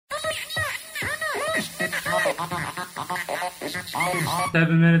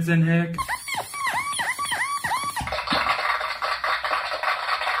7 minutes in, Hick.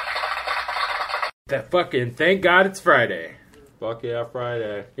 That fucking, thank God it's Friday. Fuck yeah,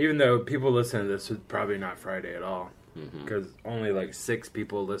 Friday. Even though people listening to this, it's probably not Friday at all. Because only like 6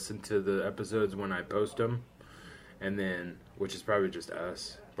 people listen to the episodes when I post them. And then, which is probably just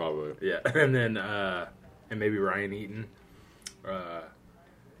us. Probably. Yeah. And then, and maybe Ryan Eaton.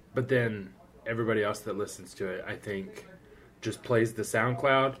 But then everybody else that listens to it, I think, just plays the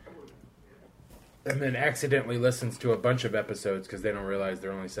SoundCloud. And then accidentally listens to a bunch of episodes because they don't realize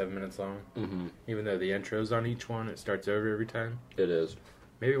they're only 7 minutes long. Mm-hmm. Even though the intro's on each one, it starts over every time. It is.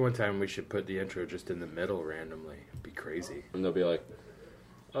 Maybe one time we should put the intro just in the middle randomly. It'd be crazy. And they'll be like,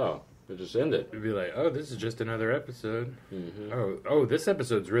 oh, it just ended. It'd be like, oh, this is just another episode. Mm-hmm. Oh, this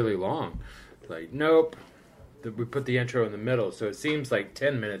episode's really long. Like, nope. We put the intro in the middle, so it seems like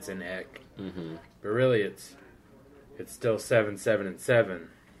 10 minutes in heck. Mm-hmm. But really, it's still 7, 7, and 7.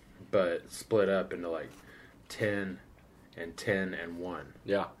 But split up into like 10 and 10 and 1.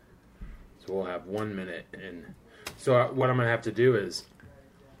 Yeah. So we'll have 1 minute. And so what I'm going to have to do is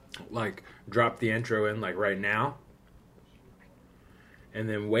like drop the intro in like right now. And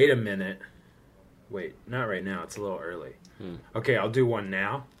then wait a minute. Wait, not right now. It's a little early. Okay, I'll do one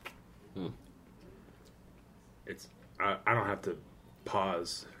now. It's I don't have to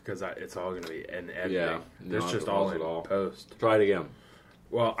pause because it's all going to be in editing. Yeah. There's just all in post. Try it again.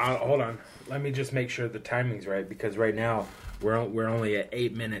 Well, hold on. Let me just make sure the timing's right because right now we're only at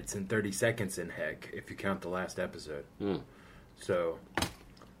 8 minutes and 30 seconds in heck if you count the last episode. So I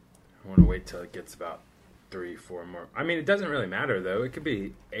want to wait till it gets about 3, 4 more. I mean, it doesn't really matter though. It could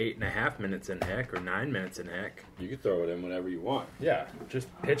be 8.5 minutes in heck or 9 minutes in heck. You can throw it in whenever you want. Yeah, just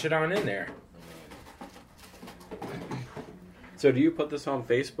pitch it on in there. So do you put this on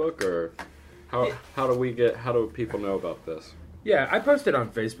Facebook or how do people know about this? Yeah, I post it on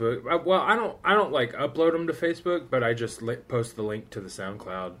Facebook. Well, I don't like upload them to Facebook, but I just post the link to the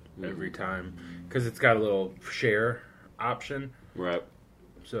SoundCloud every time because it's got a little share option. Right.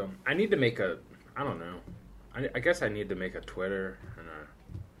 So I need to make I don't know. I guess I need to make a Twitter and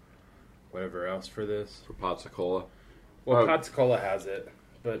whatever else for this. For Potsacola. Well, Potsacola has it,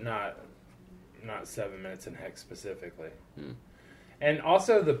 but not 7 minutes in heck specifically. And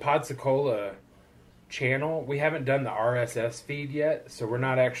also the Potsacola channel, we haven't done the RSS feed yet, so we're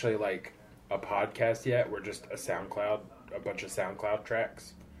not actually like a podcast yet. We're just a bunch of SoundCloud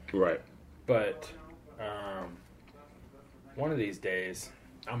tracks. Right. But one of these days,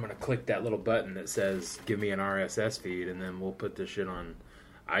 I'm going to click that little button that says, give me an RSS feed, and then we'll put this shit on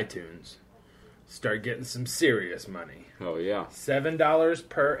iTunes. Start getting some serious money. Oh, yeah. $7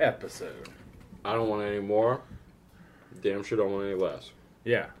 per episode. I don't want any more. Damn sure don't want any less.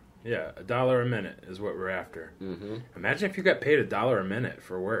 Yeah. Yeah, $1 a minute is what we're after. Mm-hmm. Imagine if you got paid $1 a minute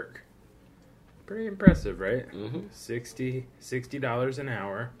for work. Pretty impressive, right? Mm-hmm. $60 an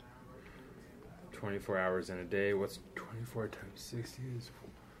hour. 24 hours in a day. What's 24 times 60 is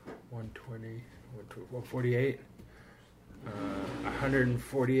 120, 148.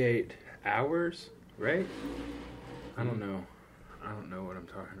 148 hours, right? I don't know. I don't know what I'm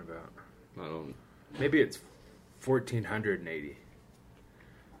talking about. Maybe it's 1,480.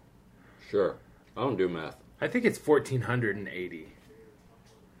 Sure. I don't do math. I think it's 1,480.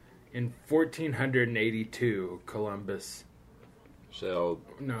 In 1482, Columbus sailed.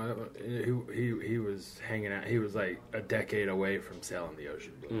 No, he was hanging out. He was like a decade away from sailing the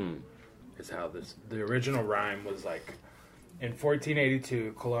ocean blue. Is how the original rhyme was like. In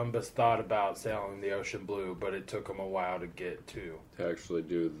 1482, Columbus thought about sailing the ocean blue, but it took him a while to get to actually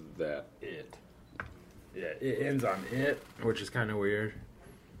do that. It. Yeah, it ends on it, which is kind of weird.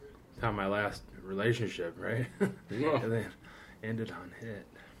 It's how my last relationship, right? Yeah. And then ended on it.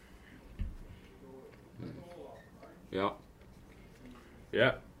 Yeah.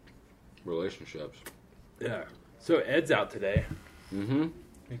 Yeah. Relationships. Yeah. So Ed's out today. Mm-hmm.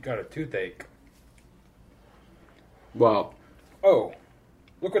 He got a toothache. Wow. Oh,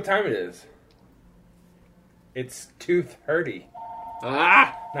 look what time it is. It's 2:30.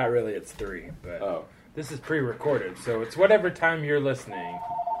 Ah! Not really, it's 3, but Oh. This is pre-recorded, so it's whatever time you're listening.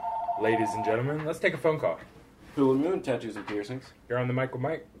 Ladies and gentlemen, let's take a phone call. Full moon tattoos and piercings. You're on the mic with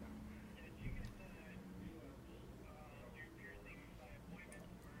Mike.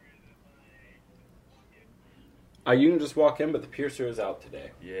 You can just walk in, but the piercer is out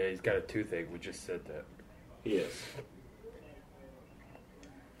today. Yeah, he's got a toothache. We just said that. He is.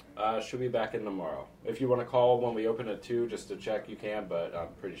 She'll be back in tomorrow. If you want to call when we open at 2 just to check, you can, but I'm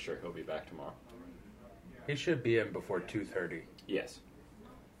pretty sure he'll be back tomorrow. He should be in before 2:30. Yes.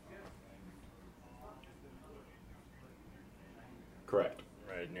 Correct.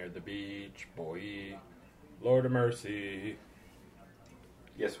 Right near the beach, boy. Lord of mercy.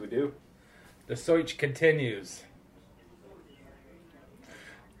 Yes, we do. The search continues.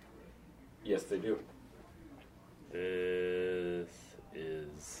 Yes, they do. This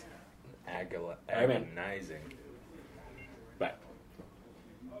is agonizing. But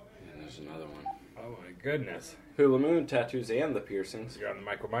there's another one. Oh my goodness. Hula Moon tattoos and the piercings. You're on the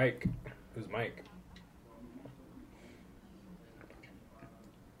mic with Mike. Who's Mike?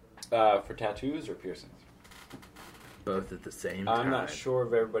 For tattoos or piercings? Both at the same time. I'm not sure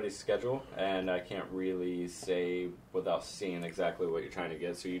of everybody's schedule, and I can't really say without seeing exactly what you're trying to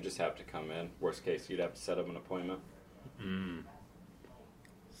get, so you just have to come in. Worst case, you'd have to set up an appointment.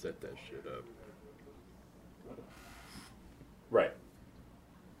 Set that shit up. Right.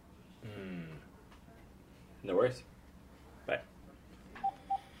 No worries. Bye.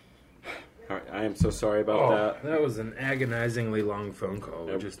 All right, I am so sorry about that. That was an agonizingly long phone call.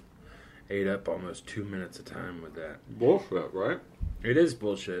 Yep. We just ate up almost 2 minutes of time with that. Bullshit, right? It is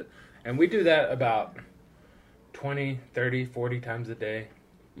bullshit. And we do that about 20, 30, 40 times a day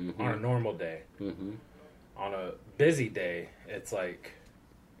on a normal day. Mm-hmm. On a busy day, it's like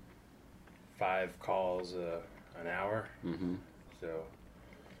 5 calls an hour. Mm-hmm. So,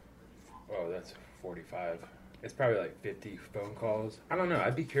 that's 45. It's probably like 50 phone calls. I don't know.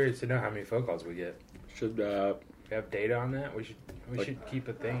 I'd be curious to know how many phone calls we get. Should If we have data on that, we should keep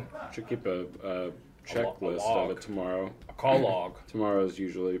a thing. keep a checklist log. of it tomorrow. A call log. Tomorrow's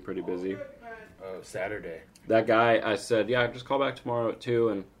usually pretty busy. Oh, Saturday. That guy, I said, yeah, just call back tomorrow at 2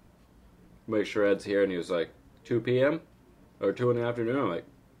 and make sure Ed's here. And he was like, 2 p.m. or 2 in the afternoon. I'm like,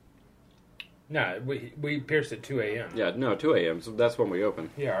 No, we pierced at 2 a.m. yeah, no, 2 a.m. So that's when we open.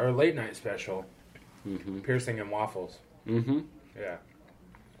 Yeah, our late night special. Mm-hmm. Piercing and waffles. Mm-hmm. Yeah.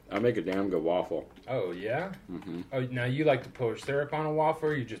 I make a damn good waffle. Oh, yeah? Mm-hmm. Oh, now you like to pour syrup on a waffle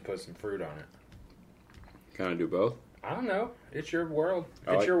or you just put some fruit on it? Can I do both? I don't know. It's your world.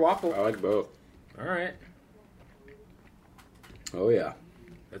 I It's like- your waffle. I like both. All right. Oh, yeah.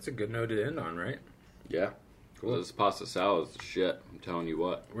 That's a good note to end on, right? Yeah. Cool. This pasta salad is shit. I'm telling you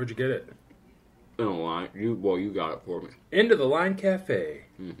what. Where'd you get it? I don't lie. You got it for me. End of the Line Cafe.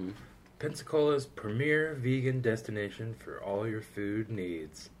 Mm-hmm. Pensacola's premier vegan destination for all your food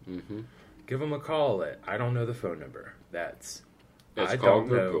needs. Mm-hmm. Give them a call at, I don't know the phone number. That's, It's I called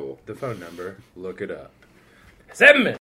don't know Google. the phone number. Look it up. 7 minutes.